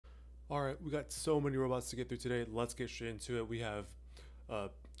All right, we got so many robots to get through today. Let's get straight into it. We have uh,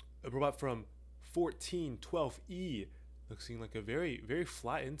 a robot from 1412E. Looking like a very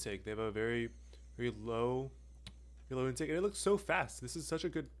flat intake. They have a very low intake, and it looks so fast. This is such a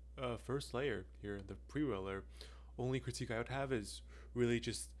good first layer here, the pre-roll layer. Only critique I would have is really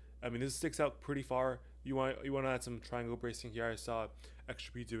just, I mean, this sticks out pretty far. You want to add some triangle bracing here. I saw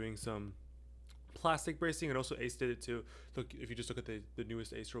XP doing some plastic bracing, and also Ace did it too. Look, if you just look at the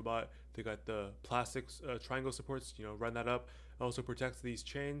newest Ace robot, they got the plastic triangle supports. Run that up. It also protects these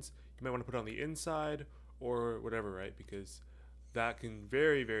chains. You might want to put it on the inside or whatever, right? Because that can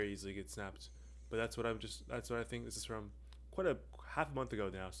very easily get snapped. But that's what I think. This is from quite a half a month ago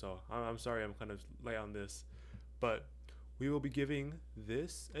now, so I'm sorry I'm kind of late on this, but we will be giving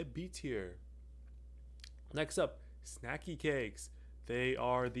this a B tier. Next up, Snacky Cakes. They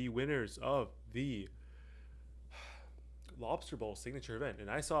are the winners of the Lobster Bowl signature event, and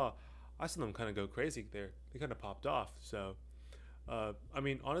I saw them kind of go crazy there. They kind of popped off. So, I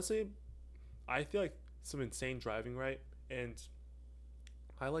mean, honestly, I feel like some insane driving, right? And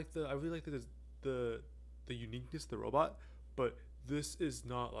I really like the the uniqueness of the robot, but this is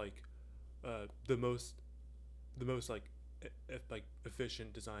not like the most like like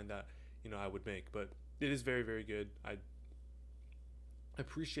efficient design that I would make, but it is very good. I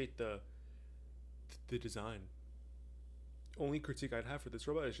appreciate the design. Only critique I'd have for this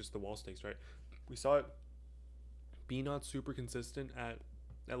robot is just the wall stakes, right? We saw it be not super consistent at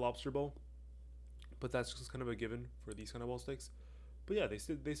Lobster Bowl, but that's just kind of a given for these kind of wall stakes. But yeah, they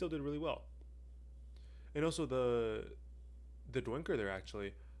still did really well. And also the Doinker there,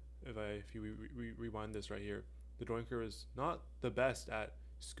 actually, if you rewind this right here, the Doinker is not the best at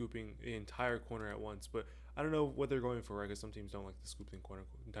scooping the entire corner at once. But I don't know what they're going for, right? Because some teams don't like to scoop the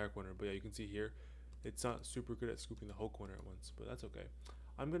entire corner. But yeah, you can see here, it's not super good at scooping the whole corner at once. But that's okay.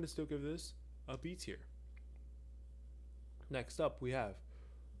 I'm gonna still give this a B tier. Next up, we have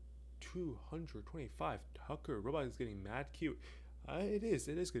 225 Tucker. Robot is getting mad cute. It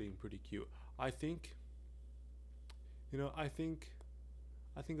is getting pretty cute. I think,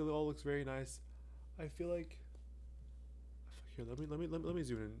 I think it all looks very nice. I feel like here. Let me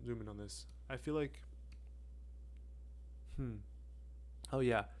zoom in on this. I feel like, hmm. Oh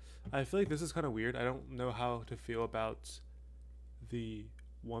yeah, I feel like this is kind of weird. I don't know how to feel about the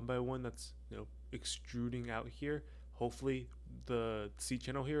one by one that's extruding out here. Hopefully the C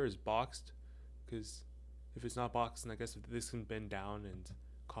channel here is boxed, because if it's not boxed, then I guess this can bend down and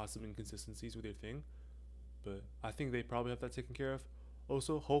cause some inconsistencies with your thing. But I think they probably have that taken care of.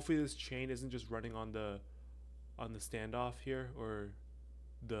 Also, hopefully this chain isn't just running on the standoff here or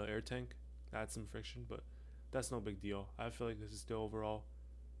the air tank. Add some friction, but that's no big deal. I feel like this is still overall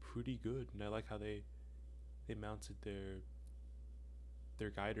pretty good, and I like how they mounted their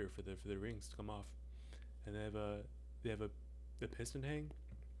guider for the rings to come off, and they have a the piston hang,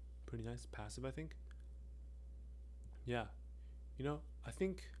 pretty nice passive, I think. Yeah, I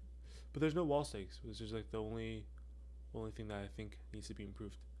think, but there's no wall stakes, which is like the only thing that I think needs to be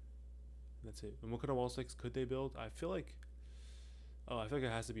improved. And that's it. And what kind of wall stakes could they build? I feel like it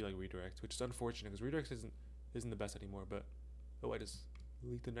has to be like redirect, which is unfortunate because redirect isn't the best anymore. But I just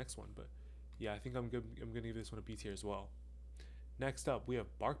leaked the next one. But yeah, I think I'm good. I'm gonna give this one a B tier as well. Next up, we have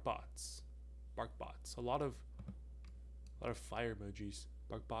BarkBots. BarkBots. A lot of fire emojis.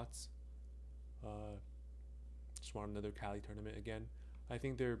 BarkBots. Just won another Cali tournament again. I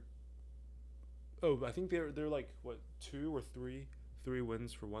think they're. Oh, I think they're like what, two or three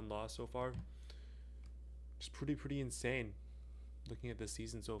wins for one loss so far. Just pretty insane. Looking at this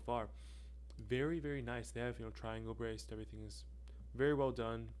season so far, very nice. They have triangle braced. Everything is very well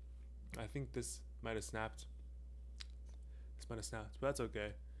done. I think this might have snapped. But that's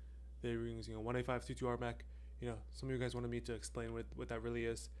okay. They're using a 185 RMAC. Some of you guys wanted me to explain what that really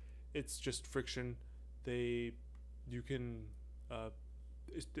is. It's just friction. You can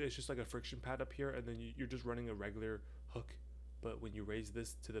it's just like a friction pad up here, and then you're just running a regular hook. But when you raise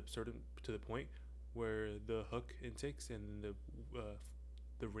this to the point where the hook intakes and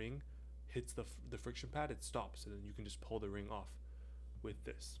the ring hits the friction pad, it stops, and then you can just pull the ring off with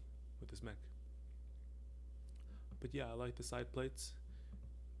this mech. But yeah, I like the side plates,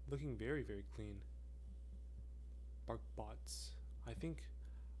 looking very clean. BarkBots. I think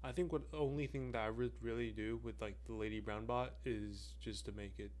what only thing that I really do with like the Lady Brown bot is just to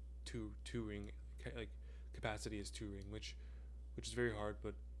make it two ring, like capacity is 2 ring, which is very hard.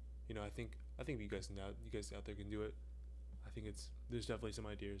 But I think you guys out there can do it. I think there's definitely some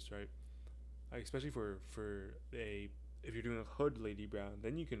ideas, right? Especially for if you're doing a hood Lady Brown,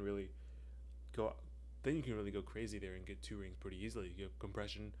 then you can really go crazy there and get 2 rings pretty easily. You get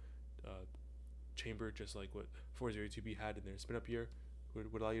compression, chamber, just like what 402B had in their spin up gear,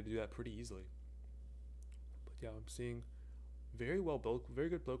 would allow you to do that pretty easily. But yeah, I'm seeing very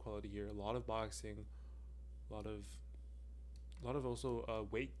good build quality here. A lot of boxing, a lot of also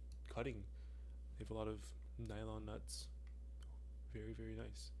weight cutting. They have a lot of nylon nuts. Very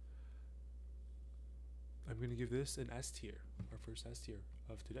nice. I'm gonna give this an S tier, our first S tier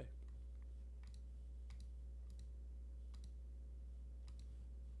of today.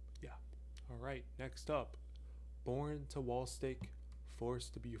 Yeah. All right. Next up, born to wall stake,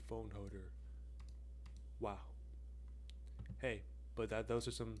 forced to be a phone holder. Wow. Hey, but those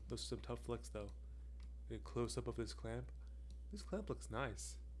are some tough flicks though. A close up of this clamp. This clamp looks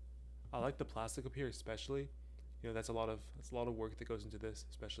nice. I like the plastic up here especially. You know, that's a lot of work that goes into this,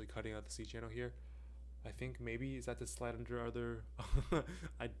 especially cutting out the C channel here. I think maybe is that to slide under other.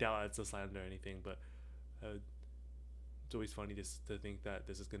 I doubt it's to slide under anything, but it's always funny just to think that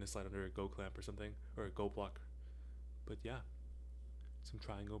this is gonna slide under a Go clamp or something, or a Go block. But yeah, some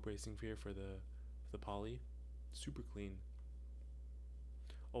triangle bracing here for the poly, super clean.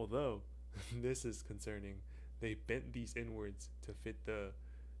 Although this is concerning, they bent these inwards to fit the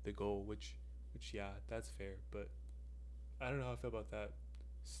goal, which yeah, that's fair, but I don't know how I feel about that.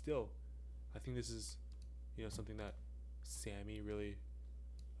 Still, I think this is, you know, something that Sammy really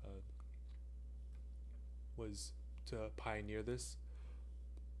was to pioneer this.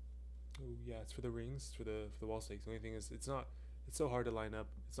 Oh yeah, it's for the rings, for the wall stakes. The only thing is, it's so hard to line up.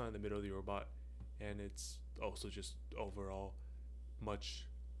 It's not in the middle of the robot, and it's also just overall much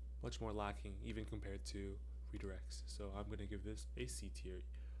more lacking, even compared to redirects. So I'm gonna give this a C tier.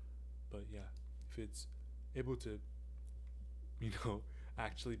 But yeah, if it's able to, you know,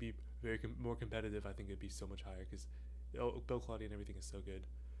 actually be more competitive, I think it'd be so much higher, because build quality and everything is so good.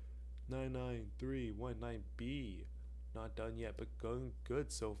 99319B, not done yet, but going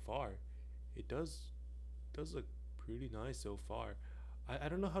good so far. It does look pretty nice so far. I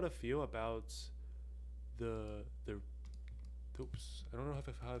don't know how to feel about the oops. I don't know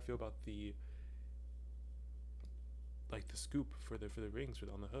how I feel about the scoop for the rings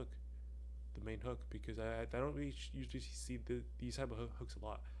on the hook, the main hook, because I don't really usually see these type of hooks a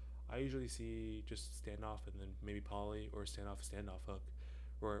lot. I usually see just standoff and then maybe poly, or standoff hook,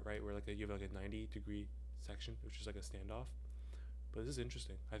 or right where you have like a 90-degree section, which is like a standoff. But this is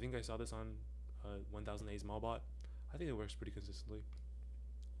interesting. I think I saw this on 1000A small bot. I think it works pretty consistently.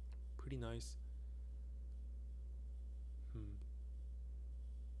 Pretty nice.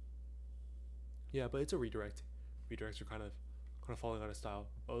 Yeah, but it's a redirect. Redirects are kind of falling out of style.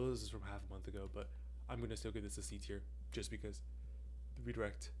 Oh, this is from half a month ago, but I'm gonna still give this a C tier just because the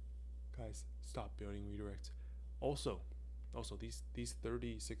redirect. Guys, stop building redirect. Also, these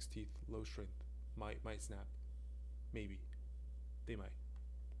 36 teeth low strength might snap. Maybe. They might.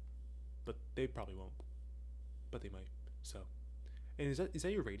 But they probably won't. But they might. So, and is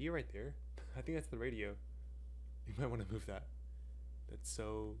that your radio right there? I think that's the radio. You might want to move that. That's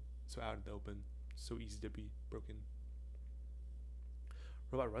so out in the open, so easy to be broken.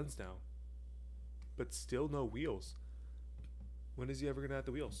 Robot runs now, but still no wheels. When is he ever gonna add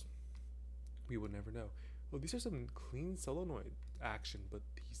the wheels? We will never know. Well, these are some clean solenoid action, but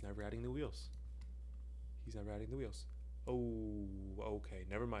he's never adding the wheels. Oh, okay.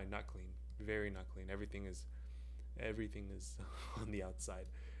 Never mind. Not clean. Very not clean. Everything is on the outside.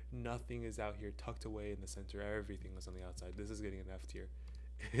 Nothing is out here tucked away in the center. Everything is on the outside. This is getting an F tier.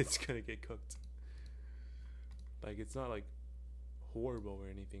 It's gonna get cooked. Like, it's not like horrible or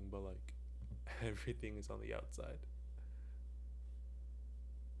anything, but like everything is on the outside.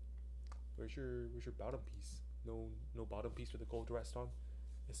 Where's your bottom piece? No bottom piece for the gold to rest on.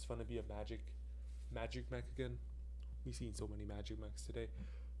 It's fun to be a magic mech again. We've seen so many magic mechs today.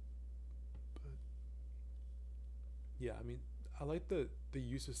 But yeah, I mean, I like the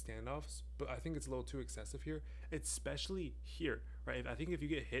use of standoffs, but I think it's a little too excessive here, especially here, right? I think if you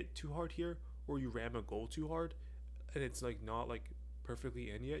get hit too hard here, or you ram a goal too hard, and it's like not like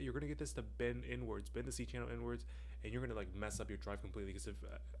perfectly in yet, you're gonna get this to bend inwards, bend the C channel inwards, and you're gonna like mess up your drive completely. Because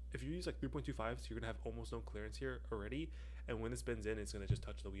if you use like 3.25s, you're gonna have almost no clearance here already, and when this bends in, it's gonna just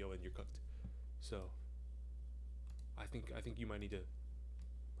touch the wheel and you're cooked. So I think you might need to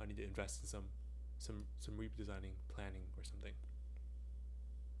invest in some redesigning, planning, or something.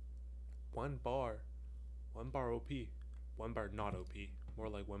 One bar OP, one bar not OP, more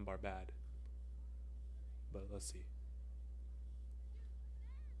like one bar bad. But let's see.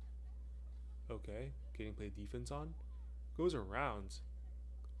 Okay, getting play defense on, goes around,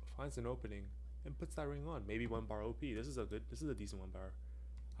 finds an opening, and puts that ring on. Maybe one bar OP. This is a decent one bar.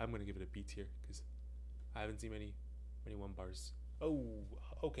 I'm gonna give it a B tier because I haven't seen many one bars. Oh,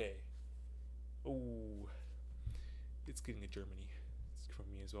 okay. Oh, it's getting a Germany. It's from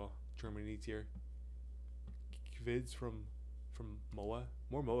me as well. Germany tier. Vids from Moa.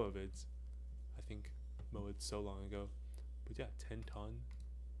 More Moa vids. I think Moa so long ago. But yeah, 10 ton.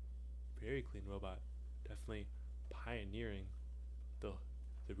 Very clean robot. Definitely pioneering the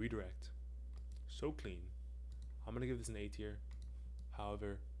redirect. So clean. I'm gonna give this an A tier.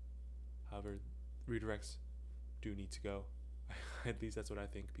 However, redirects do need to go. At least that's what I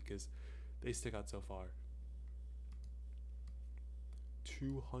think because they stick out so far.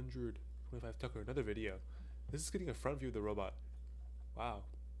 225 Tucker, another video. This is getting a front view of the robot. Wow,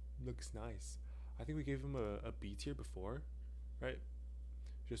 looks nice. I think we gave him a B tier before, right?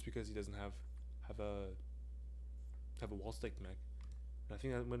 Just because he doesn't have a wall stake mech. And I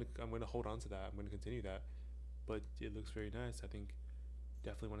think I'm gonna hold on to that. I'm gonna continue that. But it looks very nice. I think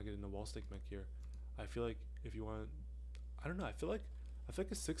definitely want to get in a wall stake mech here. I feel like if you want, I don't know. I feel like a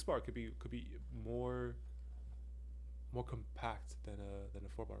 6-bar could be more compact than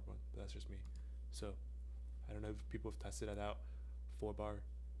a 4-bar one. But that's just me. So I don't know if people have tested it out. 4-bar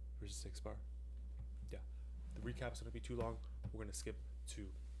versus 6-bar. Yeah, the recap's gonna be too long. We're gonna skip to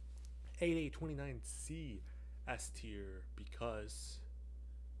 8829C S tier because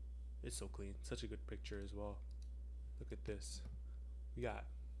it's so clean. Such a good picture as well. Look at this. We got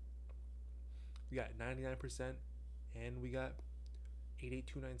 99%, and we got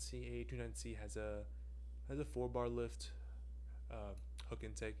 8829C. 8829C has a 4-bar lift, hook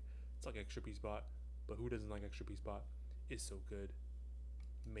intake. It's like extra piece bot, but who doesn't like extra piece bot? It's so good.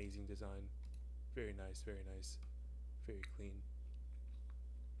 Amazing design. Very nice, very nice. Very clean.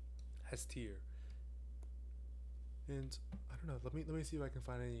 S tier. And I don't know. Let me see if I can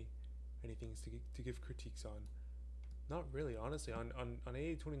find any things to give critiques on. Not really, honestly. On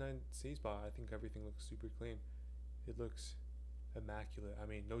A29C's bot, I think everything looks super clean. It looks immaculate. I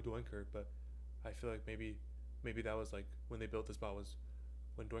mean, no Doinker, but I feel like maybe that was like when they built this bot was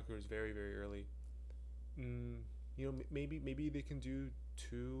when Doinker was very very early. You know, maybe they can do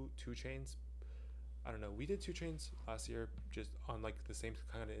two chains. I don't know. We did 2 chains last year, just on like the same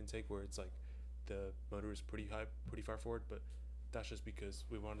kind of intake where it's like the motor is pretty high, pretty far forward, but that's just because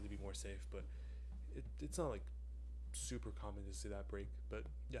we wanted to be more safe. But it's not like super common to see that break. But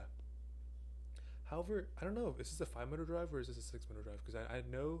yeah. However, I don't know if this is a 5-motor drive or is this a 6-motor drive, because I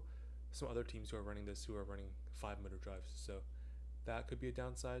know some other teams who are running this who are running 5-motor drives, so that could be a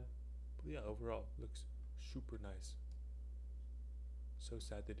downside. But yeah, overall looks super nice. So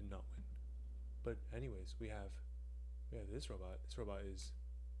sad they did not win. But anyways, we have this robot. This robot is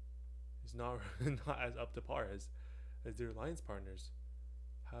not not as up to par as their alliance partners.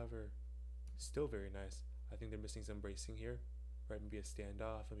 However, still very nice. I think they're missing some bracing here, right? Maybe a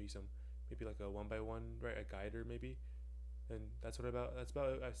standoff, maybe like a 1x1, right? A guider maybe. And that's about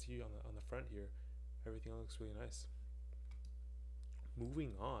I see on the front here. Everything looks really nice.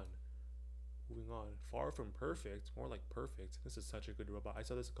 Moving on. Far from perfect, more like perfect. This is such a good robot. I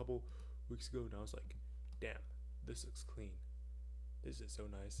saw this a couple weeks ago and I was like, damn, this looks clean. This is so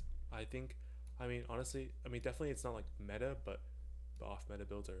nice. I mean, honestly, definitely it's not like meta, but the off meta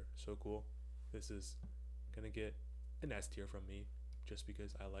builds are so cool. This is gonna get an S tier from me just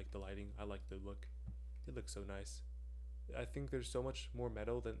because I like the lighting, I like the look. It looks so nice. I think there's so much more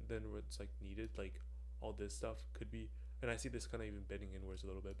metal than what's like needed. Like all this stuff could be, and I see this kind of even bending inwards a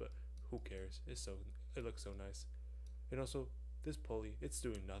little bit, but who cares? It looks so nice. And also this pulley, it's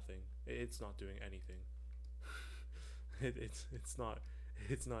doing nothing. It's not doing anything. It's not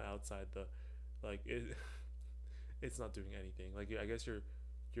outside the it's not doing anything. Like I guess your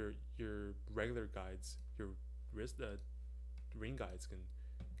regular guides, your wrist ring guides can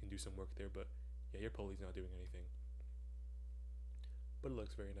do some work there, but yeah, your pulley's not doing anything. But it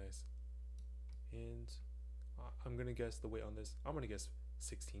looks very nice. And I'm gonna guess the weight on this. I'm gonna guess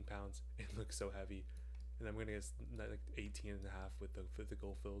 16 pounds. It looks so heavy, and I'm gonna guess like 18 and a half with the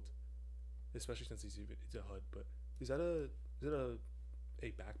gold filled, especially since it's a HUD. But is it a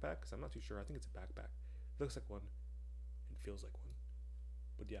backpack? Because I'm not too sure. I think it's a backpack. It looks like one and feels like one.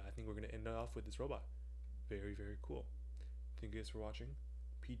 But yeah, I think we're gonna end it off with this robot. Very very cool. Thank you guys for watching.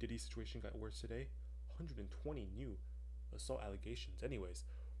 P Diddy's situation got worse today. 120 new assault allegations. Anyways,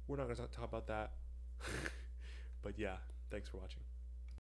 we're not gonna talk about that. But yeah, thanks for watching.